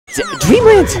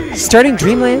Dreamland! Starting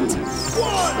Dreamland.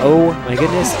 Oh my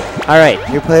goodness. Alright.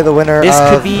 You play the winner This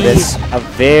of could be this. a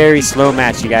very slow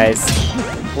match, you guys.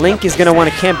 Link is going to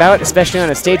want to camp out, especially on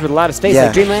a stage with a lot of space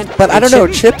like Dreamland. But I don't know,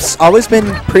 Chip's always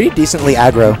been pretty decently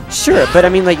aggro. Sure, but I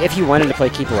mean, like, if you wanted to play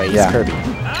keep away, he's Kirby.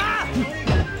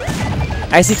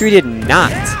 IC3 did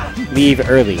not leave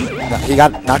early. No, he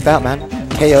got knocked out, man.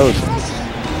 KO'd.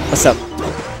 What's up?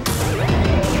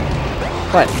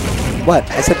 What? What?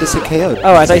 I said this is KO'd.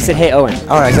 Oh, I thought you said, hey, Owen.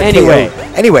 Oh, I said anyway.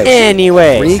 KO'd.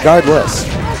 Anyway. Regardless.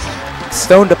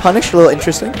 Stone to punish, a little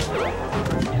interesting.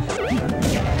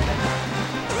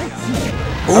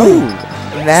 Ooh.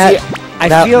 See,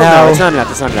 I feel no, it's not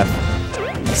enough. It's not enough.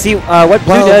 See, what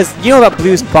Blue does, you know about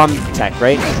Blue's bomb tech,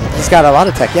 right? He's got a lot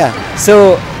of tech, yeah.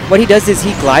 So what he does is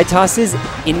he glide tosses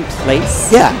in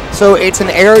place. Yeah. So it's an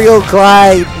aerial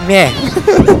glide. Meh.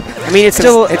 I mean, it's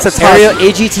still it's a aerial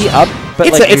AGT up, but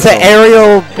it's an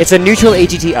aerial. It's a neutral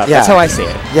AGT up. Yeah. That's how I say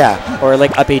it. Yeah. Or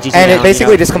like up AGT. And down, it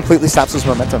basically just completely stops his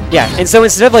momentum. Yeah. And so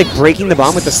instead of like breaking the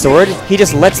bomb with the sword, he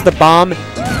just lets the bomb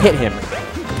hit him.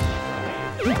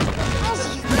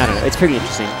 I don't know. It's pretty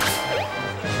interesting.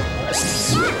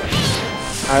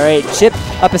 All right, Chip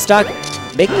up a stock,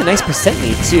 making a nice percent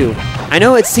lead too. I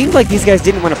know it seemed like these guys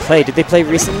didn't want to play. Did they play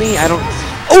recently? I don't.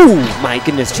 Oh my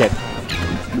goodness, Chip.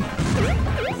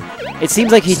 It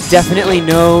seems like he definitely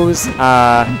knows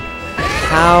how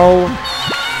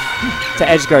to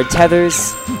edge guard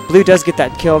tethers. Blue does get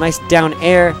that kill. Nice down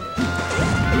air.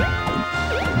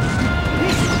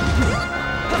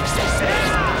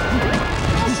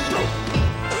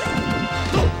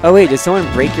 Oh wait, did someone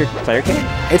break your player kit?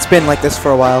 It's been like this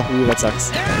for a while. Ooh, that sucks.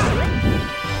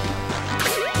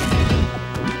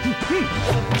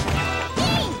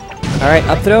 Alright,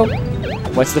 up throw.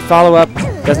 What's the follow-up?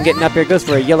 Doesn't get an up air, goes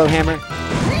for a yellow hammer.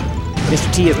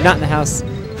 Mr. T is not in the house.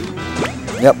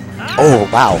 Yep. Oh,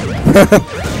 wow.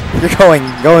 You're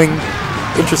going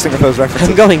interesting with those references.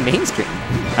 I'm going mainstream.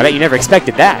 I bet you never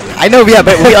expected that. I know, yeah,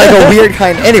 but we like a weird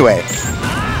kind anyway.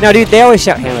 No, dude, they always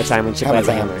shout hammer time when Chip has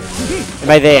a hammer. And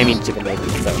by they, I mean Chip and Mikey,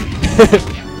 so.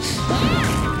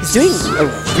 He's doing a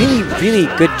really, really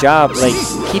good job, like,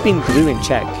 keeping Blue in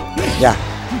check. Yeah.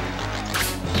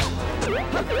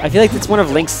 I feel like that's one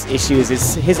of Link's issues,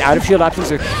 is his out-of-shield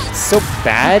options are so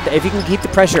bad. If you can keep the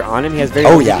pressure on him, he has very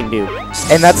little he can do.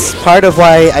 And that's part of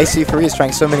why IC3 is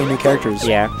trying so many new characters.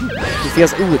 Yeah. He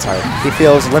feels, ooh, it's hard. He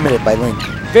feels limited by Link.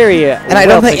 Very, and I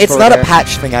don't think, it's not a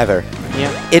patch thing either. Yeah.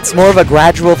 It's more of a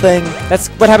gradual thing. That's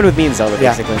what happened with me and Zelda,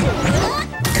 basically.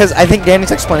 Because I think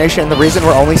Danny's explanation, the reason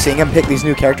we're only seeing him pick these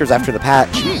new characters after the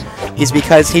patch, is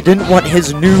because he didn't want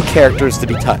his new characters to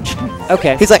be touched.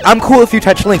 Okay. He's like, I'm cool if you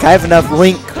touch Link. I have enough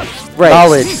Link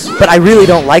knowledge, but I really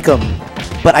don't like him.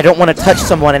 But I don't want to touch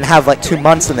someone and have like 2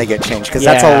 months and they get changed, because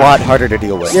that's a lot harder to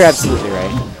deal with. You're absolutely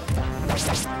right.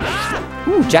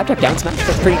 Ooh, jab, down smash.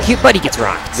 That's pretty cute, but he gets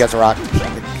rocked. He gets rocked.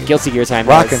 Guilty Gear time.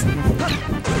 Rocking.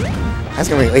 That's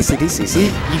going to be ACDC. See,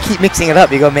 you keep mixing it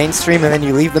up. You go mainstream and then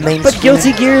you leave the mainstream. But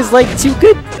Guilty Gear is like too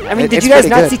good. I mean, did you guys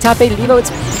not see Top 8 at EVO?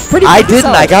 It's pretty good. I didn't.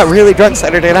 I got really drunk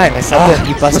Saturday night. I saw it.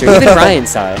 You buster. Even Ryan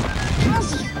saw it.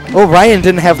 Well, Ryan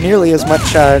didn't have nearly as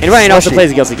much. And Ryan also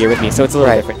plays Guilty Gear with me, so it's a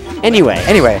little different. Anyway,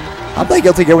 I'll play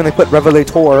Guilty Gear when they put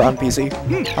Revelator on PC.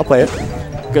 I'll play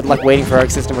it. Good luck waiting for Arc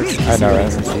System works. I know,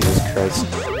 right? Jesus Christ.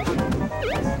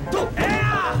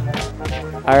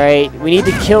 Alright, we need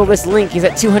to kill this Link. He's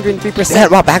at 203%. Yeah,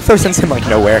 wow, back throw sends him like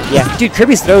nowhere. Yeah, dude,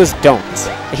 Kirby's throws don't.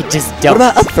 He just don't.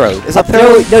 What about up throw? Is up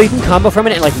throw? No, you can combo from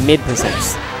it at like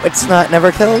mid-percents. It's not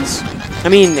never kills? I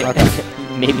mean,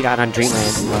 maybe not on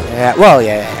Dreamland. Yeah, well,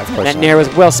 yeah, of course. That nair was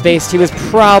well spaced. He was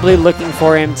probably looking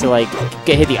for him to like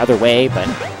get hit the other way, but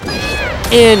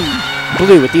and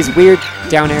Blue with these weird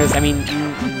down airs. I mean,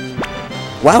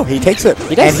 wow, he takes it.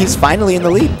 He does, and he's finally in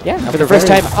the lead. Yeah, for the first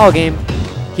time all game.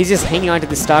 He's just hanging on to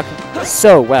the stock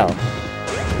so well.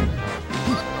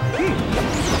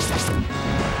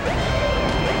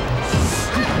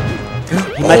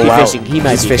 He might be fishing. He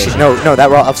might be fishing. No, that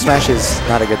raw up smash is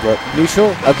not a good look.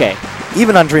 Neutral? Okay.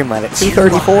 Even on Dreamland, it's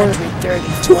 234.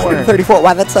 234.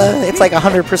 Wow, that's it's like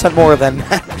 100% more than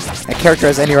a character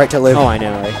has any right to live. Oh, I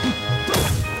know,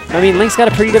 right? I mean, Link's got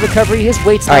a pretty good recovery. His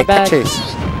weight's not bad. Chase.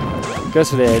 Goes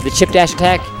for the chip dash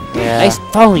attack. Yeah. Nice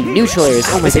following neutral airs.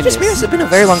 Oh my goodness. It's been a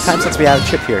very long time since we had a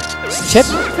Chip here. Chip?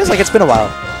 Feels like it's been a while.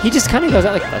 He just kind of goes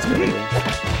out like Buster, really.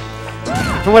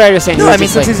 From what I understand, no, I mean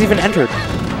since he's even entered.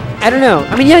 I don't know.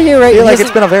 I mean, yeah, you're right. I feel like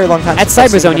it's been a very long time. At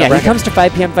Cyberzone, yeah, he comes to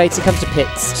 5 p.m. fights, he comes to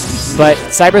pits. But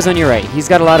Cyberzone, you're right. He's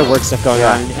got a lot of work stuff going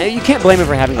on. And you can't blame him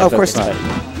for having that. Of course not.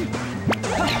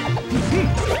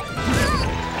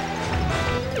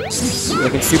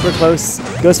 Looking super close.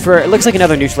 Goes for, it looks like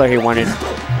another neutral air he wanted.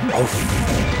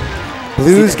 Oh.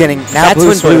 Blue's getting now. That's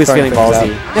Blue's when Blue is sort of feeling throwing ballsy.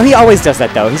 things out. No, he always does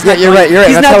that though. He's Yeah, not you're doing, right. You're right.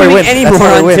 He's That's not how he doing wins. any That's more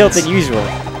how he on wins. tilt than usual.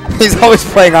 He's always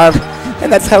playing arm,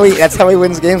 and that's how he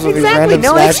wins games with Exactly. these random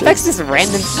No one smashes. expects this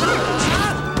random.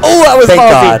 Oh, that was Thank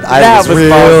ballsy. God. I That was was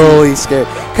really scared.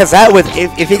 Because that was,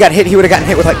 if he got hit, he would have gotten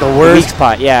hit with like the weak worst.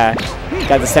 spot. Yeah,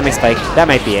 got the semi spike. That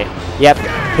might be it. Yep.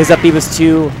 His up B was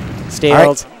 2.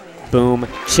 Staled. Right. Boom.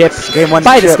 Chip. Game 1.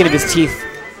 By the skin of his teeth.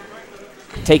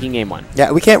 Taking game 1.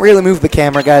 Yeah, we can't really move the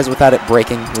camera, guys, without it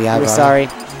breaking. We're sorry.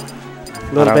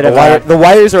 A little bit of the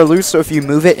wires are loose, so if you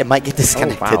move it, it might get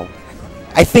disconnected. Oh, wow.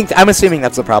 I'm assuming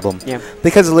that's the problem. Yeah.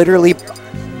 Because literally,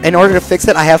 in order to fix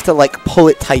it, I have to like pull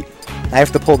it tight. I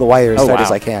have to pull the wire as tight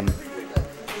as I can.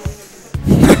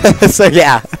 So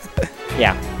yeah.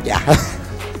 Yeah. Yeah.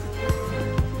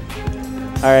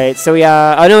 Alright, so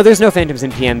yeah. Oh no, there's no Phantoms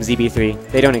in PM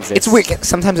ZB3. They don't exist. It's weird.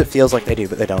 Sometimes it feels like they do,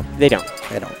 but they don't. They don't.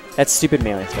 They don't. That's stupid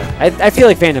melee stuff. I feel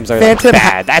like Phantoms are like,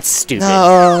 bad. That's stupid.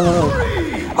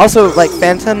 No. Also, like,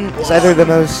 Phantom is either the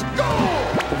most...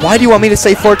 Why do you want me to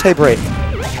say Forte Break?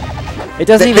 It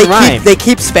doesn't even rhyme. They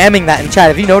keep spamming that in chat.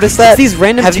 Have you noticed that? It's these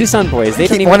random Tucson boys. They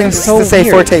don't keep even wanting know. So to say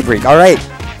weird. Forte Break. All right.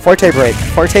 Forte Break.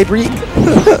 Forte Break?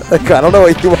 Like, I don't know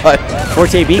what you want.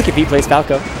 Forte Beak if he plays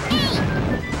Falco.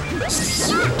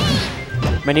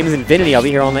 My name is Infinity. I'll be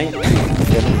here all night.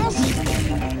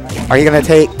 Are you going to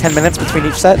take 10 minutes between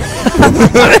each set?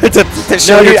 to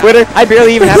show No, your dude, Twitter? I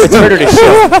barely even have a Twitter to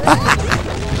show.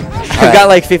 I've got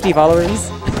like 50 followers.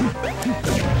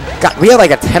 God, we have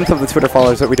like 1/10 of the Twitter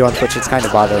followers that we do on Twitch. It's kind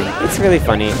of bothering. It's really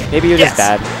funny. Maybe you're just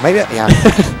bad. Maybe, yeah.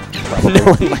 No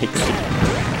one likes you.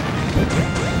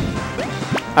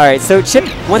 Alright, so Chip,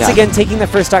 once again, taking the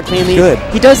first stock cleanly. Good.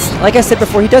 He does, like I said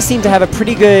before, he does seem to have a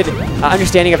pretty good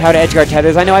understanding of how to edgeguard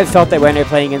tethers. I know I've felt that when I'm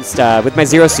playing against, with my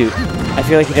Zero Suit. I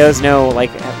feel like he does know,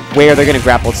 like, where they're going to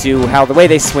grapple to, how the way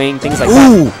they swing, things like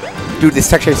that. Dude, this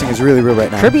tech chasing is really real right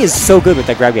now. Kirby is so good with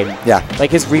that grab game. Yeah. Like,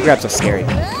 his regrabs are scary.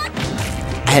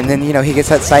 And then, you know, he gets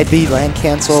that side B, land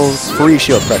cancels, free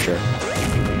shield pressure.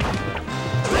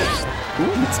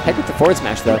 Ooh, it's head with the forward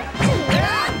smash, though.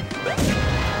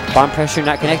 Bomb pressure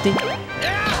not connecting.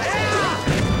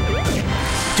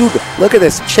 Dude, look at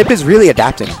this. Chip is really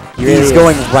adapting. He's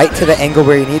going right to the angle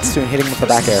where he needs to and hitting with the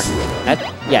back air.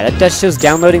 That shows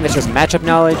downloading, that shows matchup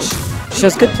knowledge,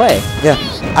 shows good play. Yeah.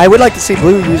 I would like to see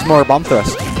Blue use more bomb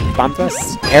thrust. Bomb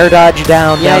thrust? Air dodge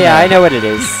down, Yeah, down, I know what it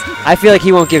is. I feel like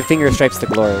he won't give Finger Stripes the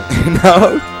glory.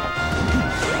 No?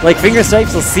 Like, Finger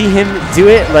Stripes will see him do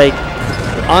it, like,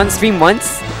 on stream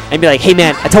once, and be like, hey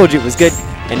man, I told you it was good,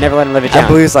 and never let him live it down. And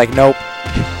Blue's like, nope.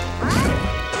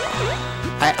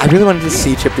 I really wanted to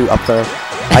see Chip do up throw.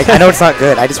 I know it's not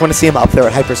good. I just want to see him up there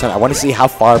at high percent. I want to see how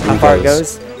far Blue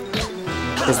goes.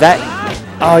 Is that...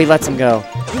 Oh, he lets him go.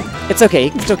 It's okay. He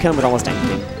can still kill him with almost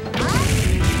anything.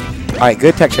 Alright,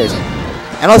 good tech chasing.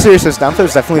 And all seriousness, down throw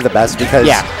is definitely the best because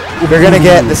you're going to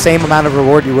get the same amount of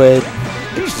reward you would,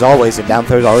 which is always, and down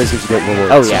throws always gives you great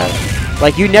rewards. Oh, yeah.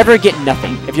 Like, you never get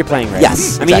nothing if you're playing right.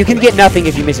 Yes, I mean, you can get nothing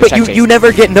if you miss your tech chasing. you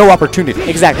never get no opportunity.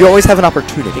 Exactly. You always have an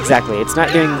opportunity. Exactly. It's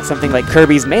not doing something like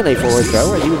Kirby's melee forward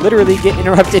throw, where you literally get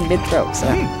interrupted mid-throw. So.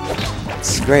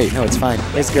 It's great. No, it's fine.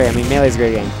 It's great. I mean, melee's a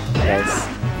great game, guys.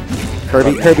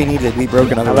 Kirby needed to be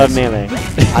broken otherwise. I love melee.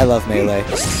 I love melee.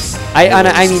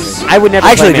 I mean, I would never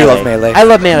I play actually melee. do love melee. I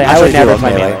love melee. I would never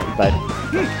play melee. melee, but...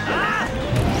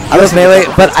 I love melee,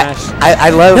 but I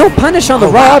love... No punish on the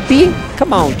raw B.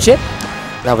 Come on, Chip.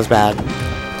 That was bad.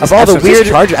 Of all the weird...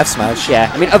 charge F smash.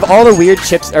 Yeah, I mean, of all the weird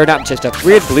chips, or not chip stuff,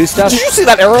 weird blue stuff... Did you see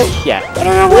that arrow? Yeah.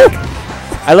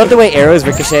 I love the way arrows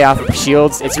ricochet off of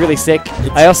shields. It's really sick.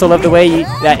 I also love the way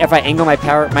that if I angle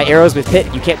my arrows with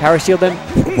pit, you can't power shield them.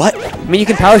 What? I mean, you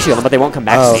can power shield them, but they won't come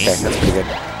back to me. Okay, that's pretty good.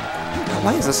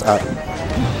 Why is this up?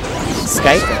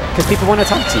 Skype? Because people want to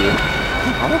talk to you.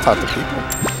 I want to talk to people.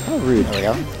 How rude.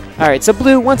 There we go. Alright, so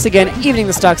Blue, once again, evening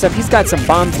the stocks up. He's got some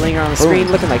bombs laying around the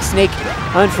screen, looking like Snake.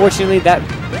 Unfortunately,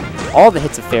 all the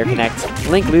hits of Fair connect.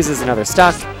 Link loses another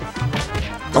stock.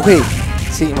 Okay,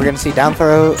 see, we're going to see down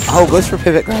throw. Oh, goes for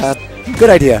pivot grab. Good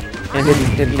idea. And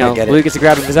didn't you know, get Blue it. gets a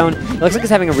grab of his own. It looks like he's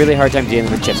having a really hard time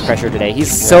dealing with Chip's pressure today.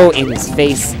 He's so in his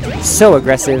face, so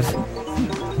aggressive.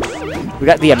 We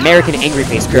got the American Angry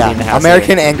Face Kirby in the house.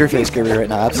 American Angry Face Kirby right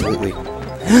now, absolutely.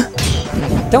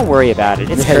 Don't worry about it.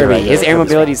 It's Yeah, Kirby. right, His yeah, air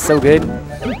mobility is so good.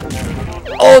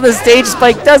 Oh, the stage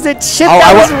spike does it! Shit, Oh,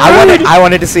 that was rude! I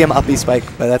wanted to see him uppy spike,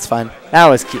 but that's fine. That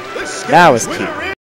was cute. That was cute.